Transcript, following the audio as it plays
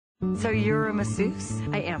So you're a masseuse?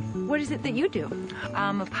 I am. What is it that you do?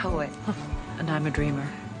 I'm a poet. And I'm a dreamer.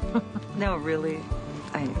 No, really.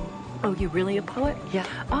 Oh, you're really a poet? Yeah.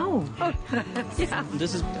 Oh. Yeah.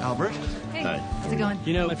 This is Albert. Hey, Hi. how's it going?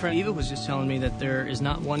 You know, my friend Eva was just telling me that there is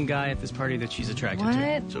not one guy at this party that she's attracted to.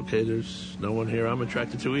 It's okay, there's no one here I'm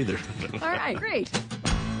attracted to either. All right, great.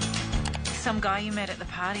 Some guy you met at the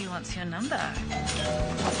party wants your number.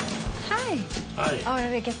 Hi. Hi. Oh,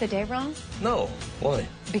 did I get the day wrong? No, why?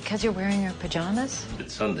 Because you're wearing your pajamas?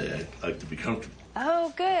 It's Sunday, I'd like to be comfortable.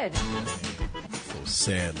 Oh, good. So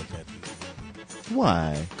sad looking at you.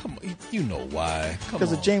 Why? Come on, you know why.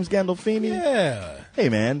 Because of James Gandolfini? Yeah. Hey,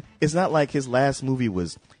 man, it's not like his last movie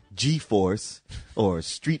was G-Force or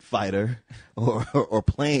Street Fighter or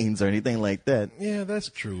Planes or anything like that. Yeah, that's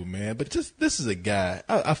true, man. But this is a guy,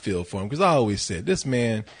 I feel for him, because I always said, this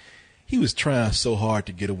man, he was trying so hard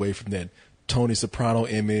to get away from that Tony Soprano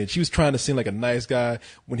image. He was trying to seem like a nice guy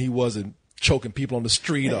when he wasn't choking people on the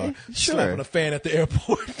street or slapping a fan at the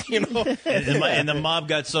airport, you know. And the mob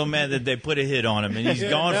got so mad that they put a hit on him, and he's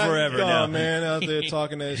gone forever now. Man, out there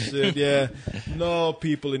talking that shit. Yeah. No,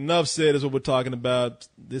 people, enough said is what we're talking about.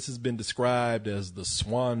 This has been described as the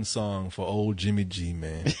swan song for old Jimmy G,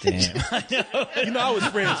 man. Damn. You know, I was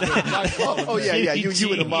friends with him. Yeah.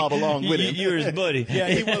 You and the mob along with him. You were his buddy. Yeah,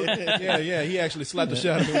 he was. Yeah. He actually slapped the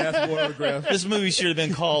shit out of me and asked for an autograph. This movie should have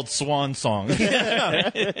been called Swan Song. But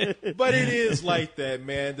it is like that,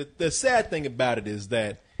 man. The sad thing about it is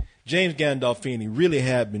that James Gandolfini really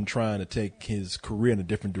had been trying to take his career in a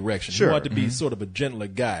different direction. Sure. He wanted to be sort of a gentler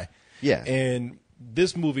guy. Yeah. And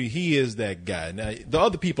this movie, he is that guy. Now, the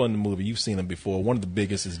other people in the movie, you've seen them before. One of the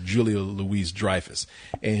biggest is Julia Louis-Dreyfus.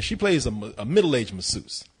 And she plays a middle-aged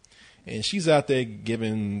masseuse. And she's out there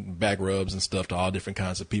giving back rubs and stuff to all different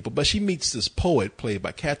kinds of people. But she meets this poet played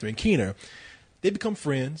by Catherine Keener. They become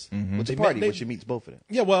friends. What's the party where she meets both of them?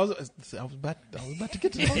 Yeah, well, I was about to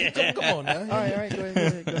get to that. Come on now. All right, go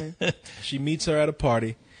ahead. She meets her at a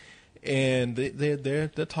party, and they're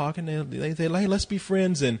talking. They say, "Hey, let's be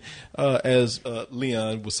friends." And as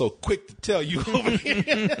Leon was so quick to tell you over here,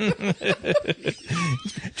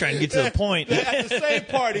 Trying to get to the point. at the same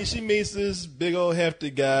party, she meets this big old hefty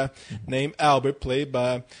guy named Albert, played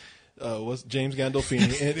by what's James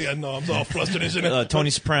Gandolfini. And no, I'm all flustered and shit. Tony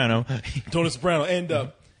Soprano. Tony Soprano.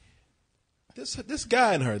 And this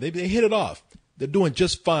guy and her, they hit it off. They're doing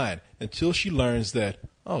just fine until she learns that,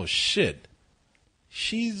 oh shit,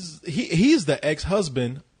 he's the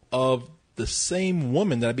ex-husband of the same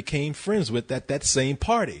woman that I became friends with at that same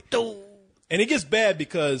party. And it gets bad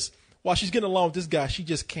because while she's getting along with this guy, she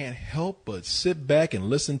just can't help but sit back and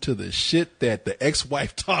listen to the shit that the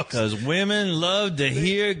ex-wife talks. Because women love to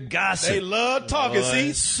hear gossip. They love talking.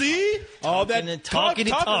 Boy. See? All that talking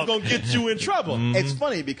is going to get you in trouble. It's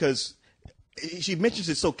funny because she mentions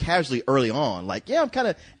it so casually early on. Like, yeah, I'm kind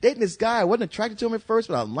of dating this guy. I wasn't attracted to him at first,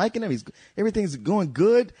 but I'm liking him. Everything's going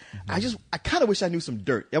good. I kind of wish I knew some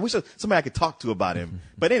dirt. I wish somebody I could talk to about him.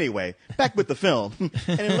 But anyway, back with the film.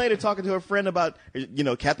 And then later talking to her friend about,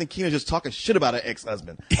 Captain Keener just talking shit about her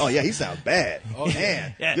ex-husband. Oh, yeah, he sounds bad. Oh,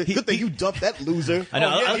 man. Yeah, good thing you dumped that loser. I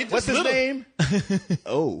know. What's his name?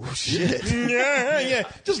 Oh, shit. Yeah.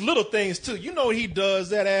 Just little things, too. You know what he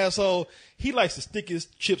does, that asshole? He likes to stick his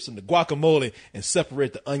chips in the guacamole and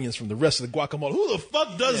separate the onions from the rest of the guacamole. Who the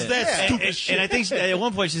fuck does that stupid shit? And I think at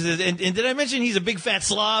one point she says, and did I mention he's a big fat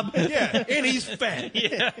slob? Yeah, and he's fat.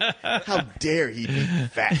 How dare he be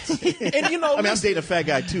fat? And I'm dating a fat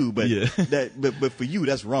guy too, but but for you,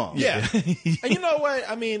 that's wrong. Yeah. And you know what?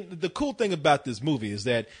 I mean, the cool thing about this movie is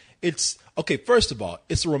that it's okay. First of all,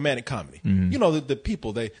 it's a romantic comedy. You know, the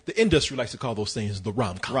people, the industry likes to call those things the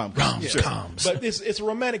rom-coms. But it's a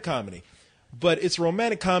romantic comedy. But it's a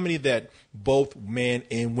romantic comedy that both men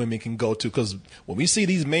and women can go to. Because when we see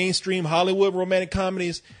these mainstream Hollywood romantic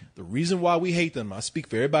comedies, the reason why we hate them, I speak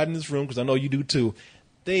for everybody in this room because I know you do too,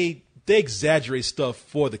 they exaggerate stuff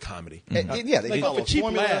for the comedy. They follow for cheap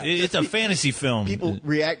formula. laughs. It's a fantasy film. People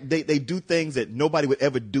react. They do things that nobody would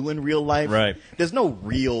ever do in real life. Right. There's no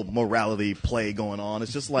real morality play going on.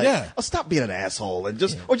 It's just like, stop being an asshole and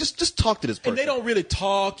just talk to this person. And they don't really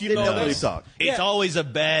talk. They don't really talk. It's always a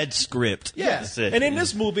bad script. Yeah. That's it. And in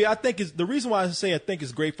this movie, I think the reason why I say I think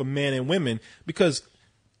it's great for men and women because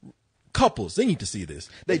couples, they need to see this.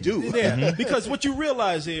 They do. Yeah. Because what you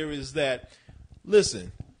realize here is that,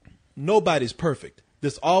 listen, nobody's perfect.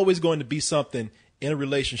 There's always going to be something in a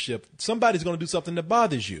relationship. Somebody's going to do something that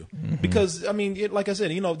bothers you. Because, I mean, like I said,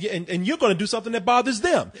 and you're going to do something that bothers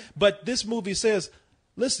them. But this movie says,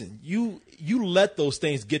 listen, you let those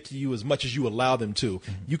things get to you as much as you allow them to.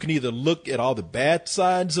 You can either look at all the bad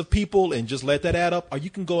sides of people and just let that add up, or you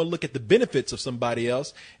can go and look at the benefits of somebody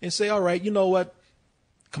else and say, all right, you know what?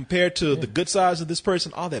 Compared to the good sides of this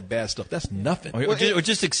person, all that bad stuff, that's nothing. Or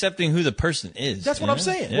just accepting who the person is. That's what I'm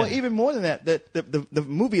saying. Yeah. Well, even more than that, the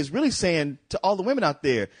movie is really saying to all the women out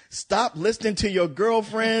there, stop listening to your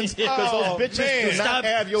girlfriends because those bitches do not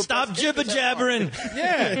have your Stop jibber jabbering.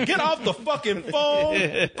 Yeah, get off the fucking phone.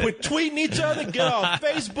 Quit tweeting each other. Get off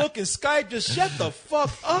Facebook and Skype. Just shut the fuck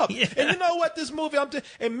up. Yeah. And you know what? This movie,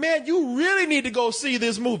 and man, you really need to go see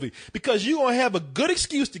this movie because you're going to have a good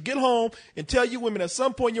excuse to get home and tell you women at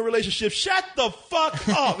some point in your relationship, shut the fuck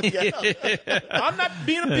up. I'm not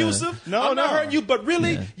being abusive. I'm not hurting you, but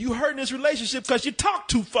really, you hurting this relationship because you talk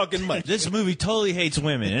too fucking much. This movie totally hates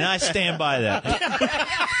women, and I stand by that.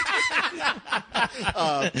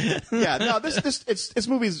 This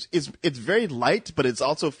movie is very light, but it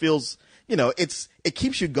also feels, it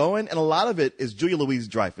keeps you going, and a lot of it is Julia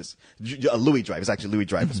Louis-Dreyfus. Actually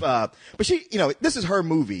Louis-Dreyfus. But she, this is her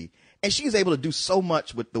movie. And she's able to do so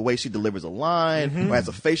much with the way she delivers a line or has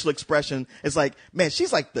a facial expression. It's like, man,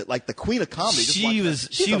 she's like the queen of comedy. She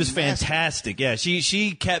was fantastic. Yeah,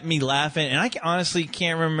 she kept me laughing, and I honestly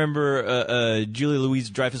can't remember a Julia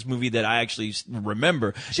Louis-Dreyfus movie that I actually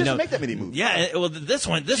remember. She doesn't make that many movies. Yeah, well, this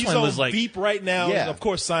one She's was on like Veep right now. Yeah. Of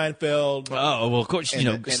course, Seinfeld. Oh well, of course,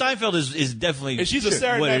 Seinfeld is definitely. And she's a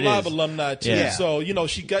Saturday Night Live alumni too, Yeah. so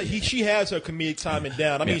she has her comedic timing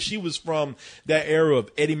down. I mean, she was from that era of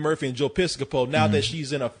Eddie Murphy and Joe Piscopo. Now that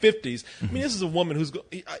she's in her 50s, I mean, this is a woman who's.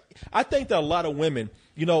 I think that a lot of women,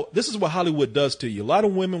 this is what Hollywood does to you. A lot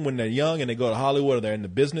of women, when they're young and they go to Hollywood or they're in the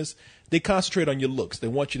business, they concentrate on your looks. They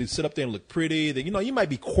want you to sit up there and look pretty. You might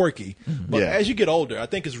be quirky, but as you get older, I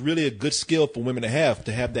think it's really a good skill for women to have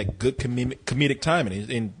that good comedic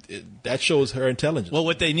timing, and that shows her intelligence. Well,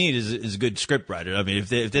 what they need is a good script writer. I mean, if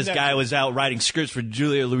this guy was out writing scripts for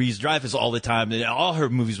Julia Louis-Dreyfus all the time, then all her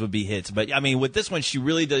movies would be hits. But I mean, with this one, she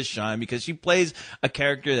really does shine because she plays a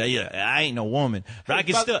character that I ain't no woman, but I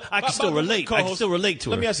can still relate. I can still relate to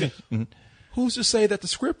her. Let me ask you, who's to say that the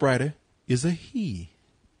script writer is a he?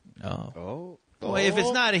 Well, if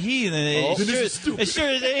it's not a he, then it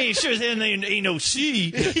sure ain't no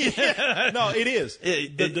she. No, it is.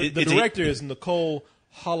 The director is Nicole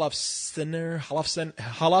Holofcener.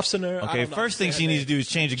 Okay, first thing she needs to do is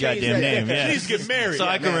change the goddamn name. Yeah. She needs to get married. So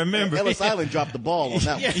I can remember. Ellis Island dropped the ball on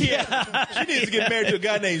that one. She needs to get married to a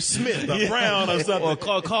guy named Smith or Brown or something.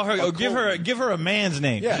 Or call her, or give her a man's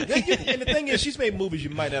name. Yeah, and the thing is, she's made movies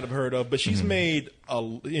you might not have heard of, but she's made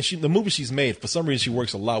the movies she's made. For some reason, she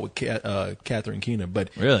works a lot with Catherine Keener, but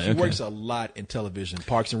she works a lot in television,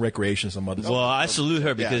 Parks and Recreation, some others. Well, I salute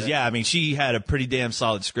her because I mean, she had a pretty damn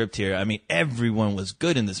solid script here. I mean, everyone was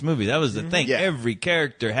good in this movie. That was the thing. Yeah. Every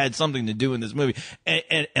character had something to do in this movie,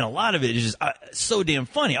 and a lot of it is just so damn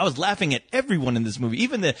funny. I was laughing at everyone in this movie,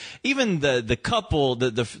 even the couple,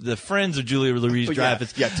 the friends of Julia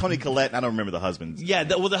Louis-Dreyfus. Yeah, Tony Collette. I don't remember the husbands. Yeah,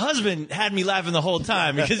 the husband had me laughing the whole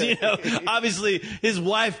time because obviously his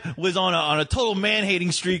wife was on a total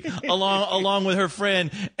man-hating streak along with her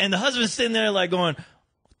friend, and the husband's sitting there like going,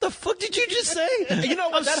 "The fuck did you just say?" You know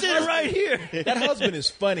what? I'm sitting right here. That husband is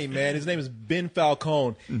funny, man. His name is Ben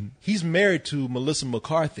Falcone. He's married to Melissa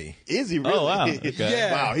McCarthy. Is he really? Oh, wow. Okay.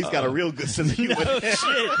 Yeah. Wow, he's got a real good sense of humor. Oh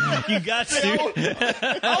shit! You got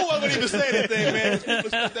to. I wasn't even saying anything, man. People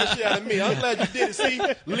expect that shit out of me. I'm glad you did it. See,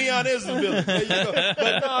 Leon is the villain. There you go.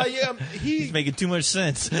 But He's making too much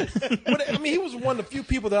sense. I mean, he was one of the few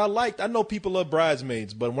people that I liked. I know people love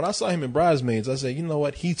Bridesmaids, but when I saw him in Bridesmaids, I said, you know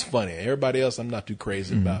what? He's funny. Everybody else, I'm not too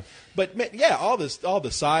crazy about. But man, yeah, all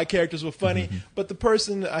the side characters were funny. But the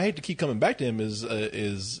person I hate to keep coming back to him is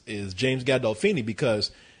James Gandolfini,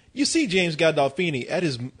 because you see James Gandolfini at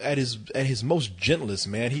his most gentlest,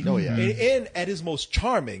 man. And at his most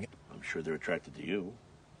charming. I'm sure they're attracted to you.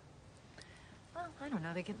 Well, I don't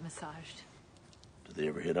know. They get massaged. Do they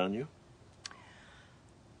ever hit on you?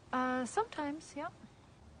 Sometimes, yeah.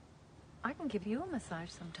 I can give you a massage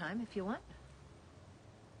sometime if you want.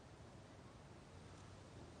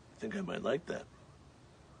 I think I might like that.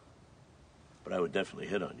 But I would definitely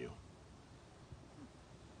hit on you.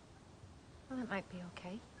 Well, that might be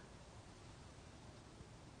okay.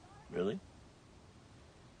 Really?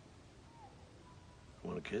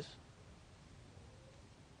 Want a kiss?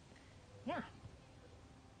 Yeah.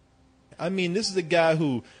 I mean, this is a guy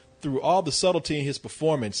who, through all the subtlety in his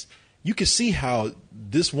performance, you can see how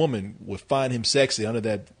this woman would find him sexy under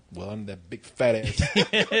that Well, I'm that big fat ass.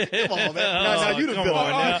 Come on, man. Now you the Come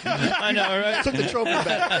villain. on now. I know, right? Took the trophy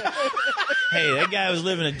back. Hey, that guy was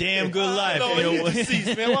living a damn good life. No, you know? he's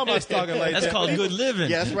deceased, man. Why am I talking like That's that? called good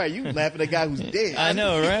living. Yeah, that's right. You laughing at a guy who's dead. I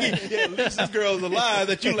know, right? Yeah, at least this girl's alive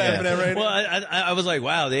that you laughing at right Well, now. I was like,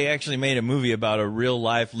 wow, they actually made a movie about a real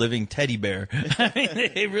life living teddy bear. I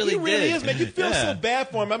mean, they really He really did. is, man. You feel so bad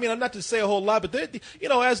for him. I mean, I'm not to say a whole lot, but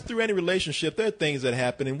as through any relationship, there are things that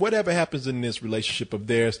happen, and whatever happens in this relationship of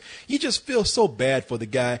theirs, you just feel so bad for the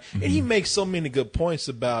guy, and he makes so many good points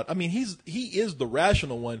about. I mean, he is the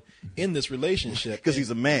rational one in this relationship Because he's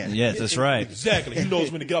a man. Yes, that's right. Exactly. He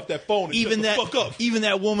knows when to get off that phone and Even shut that, the fuck up. even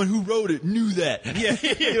that woman who wrote it knew that. Yeah.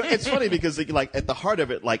 You know, it's funny because like at the heart of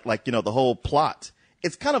it, like the whole plot,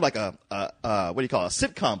 it's kind of like a what do you call it? A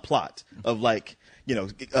sitcom plot of like,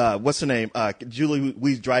 what's her name? Julie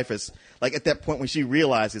Louis-Dreyfus. Like at that point when she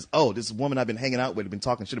realizes, oh, this woman I've been hanging out with, been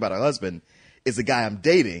talking shit about her husband, is the guy I'm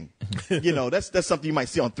dating. That's something you might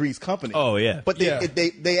see on Three's Company. Oh, yeah. But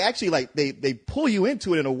they actually like they pull you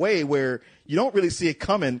into it in a way where you don't really see it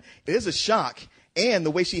coming. It is a shock, and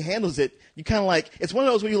the way she handles it, you kind of like, it's one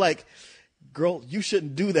of those where you're like, girl, you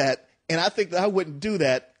shouldn't do that, and I think that I wouldn't do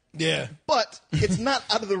that. Yeah. But it's not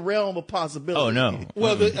out of the realm of possibility. Oh, no.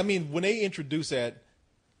 Well, when they introduce that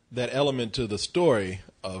element to the story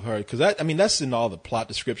of her, because that's in all the plot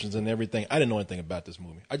descriptions and everything. I didn't know anything about this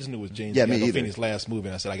movie. I just knew it was James Gandolfini's last movie,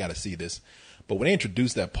 and I said, I got to see this. But when they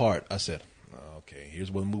introduced that part, I said, oh, okay,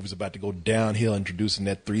 here's where the movie's about to go downhill, introducing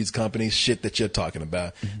that Three's Company shit that you're talking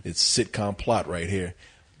about. It's sitcom plot right here.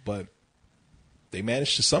 But they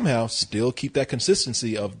managed to somehow still keep that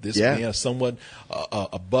consistency of this being a somewhat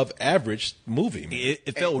above average movie.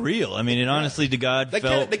 It felt real. I mean, it honestly to God They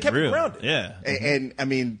felt kept real. it grounded. Yeah. And I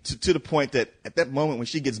mean, to the point that at that moment when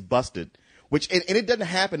she gets busted, which and it doesn't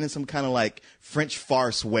happen in some kind of like French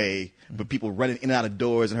farce way, but people running in and out of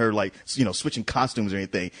doors and her like switching costumes or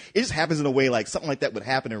anything. It just happens in a way like something like that would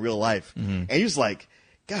happen in real life, and you're just like,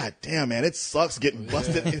 God damn, man, it sucks getting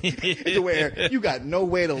busted into where you got no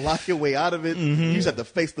way to lock your way out of it. You just have to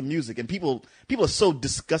face the music, and people are so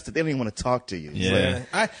disgusted they don't even want to talk to you. Yeah.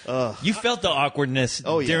 You felt the awkwardness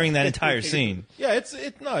during that entire scene. Yeah,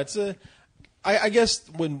 I guess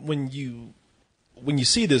when you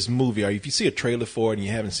see this movie, or if you see a trailer for it and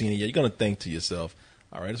you haven't seen it yet, you're gonna think to yourself,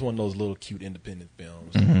 all right, it's one of those little cute independent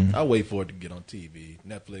films. I'll wait for it to get on TV,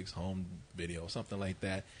 Netflix, home video, something like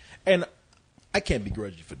that. And I can't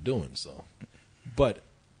begrudge you for doing so. But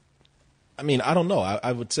I mean, I don't know.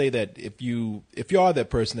 I would say that if you are that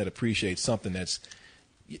person that appreciates something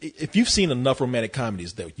if you've seen enough romantic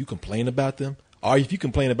comedies that you complain about them, or if you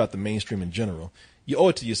complain about the mainstream in general, you owe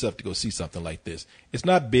it to yourself to go see something like this. It's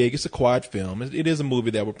not big. It's a quiet film. It is a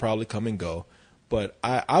movie that will probably come and go. But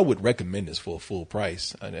I would recommend this for a full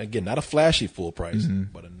price. And again, not a flashy full price,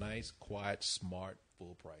 but a nice, quiet, smart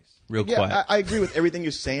full price. Real quiet. I agree with everything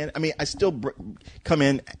you're saying. I mean, I still come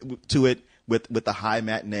in to it with the high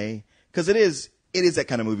matinee, because it is that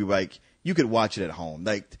kind of movie. Like you could watch it at home.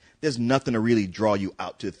 Like there's nothing to really draw you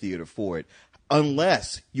out to the theater for it,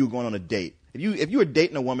 unless you're going on a date. If you were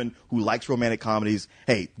dating a woman who likes romantic comedies,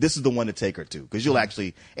 hey, this is the one to take her to, because you'll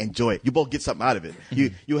actually enjoy it. You both get something out of it.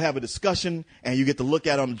 You'll have a discussion, and you get to look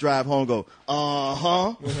at it on the drive home and go,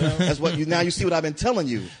 That's what now you see what I've been telling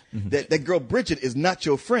you. That girl Bridget is not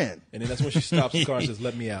your friend. And then that's when she stops the car and says,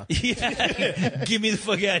 let me out. Yeah. Get me the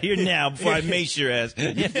fuck out of here now before I mace your ass.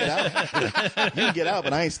 You can get out. You can get out,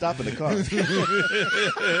 but I ain't stopping the car.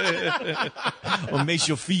 Or mace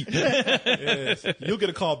your feet. Yes. You'll get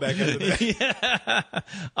a call back after that.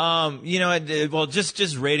 Well,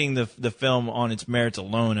 just rating the film on its merits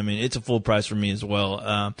alone, I mean, it's a full price for me as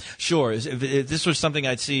well. Sure, if this was something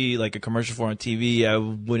I'd see like a commercial for on TV, I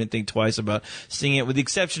wouldn't think twice about seeing it, with the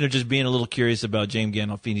exception of just being a little curious about James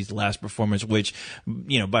Gandolfini's last performance, which,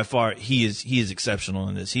 by far he is exceptional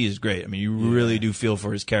in this. He is great. I mean, you really do feel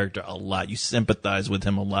for his character a lot. You sympathize with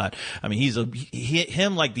him a lot. I mean,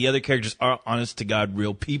 him like the other characters are honest to God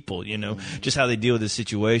real people. Just how they deal with this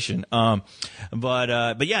situation.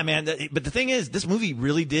 But yeah, man. But the thing is, this movie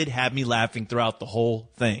really did have me laughing throughout the whole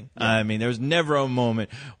thing. Yeah. I mean, there was never a moment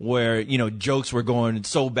where jokes were going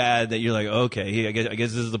so bad that you're like, okay, I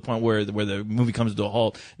guess this is the point where the movie comes to a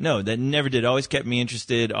halt. No, that never did. Always kept me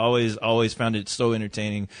interested. Always found it so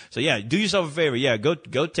entertaining. So yeah, do yourself a favor. Yeah,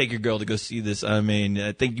 go take your girl to go see this. I mean,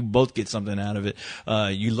 I think you both get something out of it.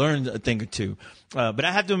 You learn a thing or two. But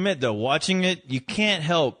I have to admit, though, watching it, you can't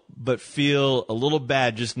help but feel a little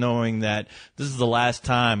bad just knowing that this is the last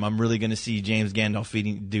time I'm really going to see James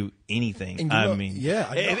Gandolfini do anything. And I mean,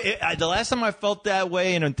 the last time I felt that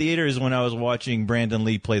way in a theater is when I was watching Brandon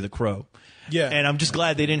Lee play The Crow. Yeah, and I'm just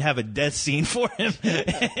glad they didn't have a death scene for him.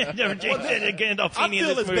 Gandolfini I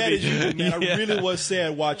feel as bad as you do, man. I really was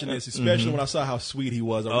sad watching this, especially when I saw how sweet he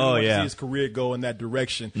was. I really wanted to see his career go in that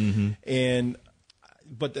direction.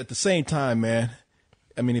 But at the same time, man,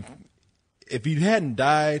 I mean, if he hadn't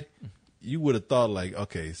died, you would have thought like,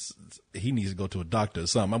 okay, he needs to go to a doctor or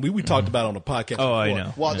something. I mean, we talked about it on the podcast. Oh, before. I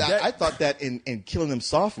know. Well, I thought that in Killing Them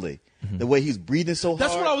Softly, the way he's breathing so hard.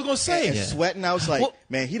 That's what I was going to say. And sweating. I was like,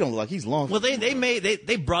 man, he don't look like he's long. Well,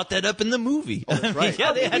 they brought that up in the movie. Oh, that's right.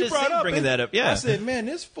 Yeah, they had to bringing that up. Yeah. I said, man,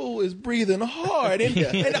 this fool is breathing hard.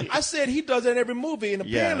 And I said he does that in every movie. And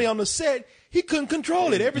apparently on the set, he couldn't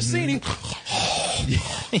control it. Every scene, he...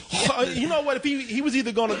 You know what? If he was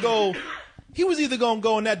either going to go... He was either going to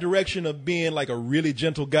go in that direction of being like a really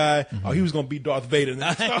gentle guy, or he was going to be Darth Vader.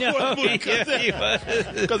 Because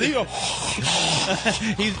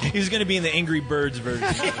he's going to be in the Angry Birds version.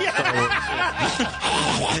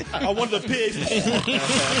 I want the pigs.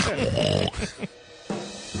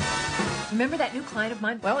 Remember that new client of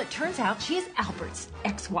mine? Well, it turns out she is Albert's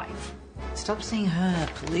ex-wife. Stop seeing her,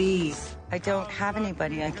 please. I don't have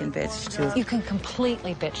anybody I can bitch to. You can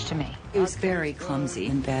completely bitch to me. He was very clumsy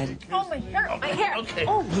in bed. Oh, my hair! My hair! Okay.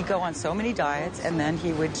 Oh, He'd go on so many diets, and then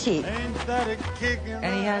he would cheat.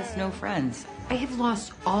 And he has no friends. I have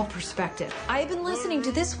lost all perspective. I've been listening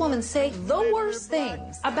to this woman say the worst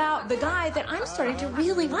things about the guy that I'm starting to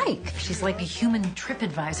really like. She's like a human trip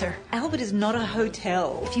advisor. Albert is not a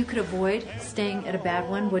hotel. If you could avoid staying at a bad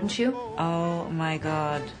one, wouldn't you? Oh, my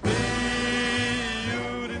God.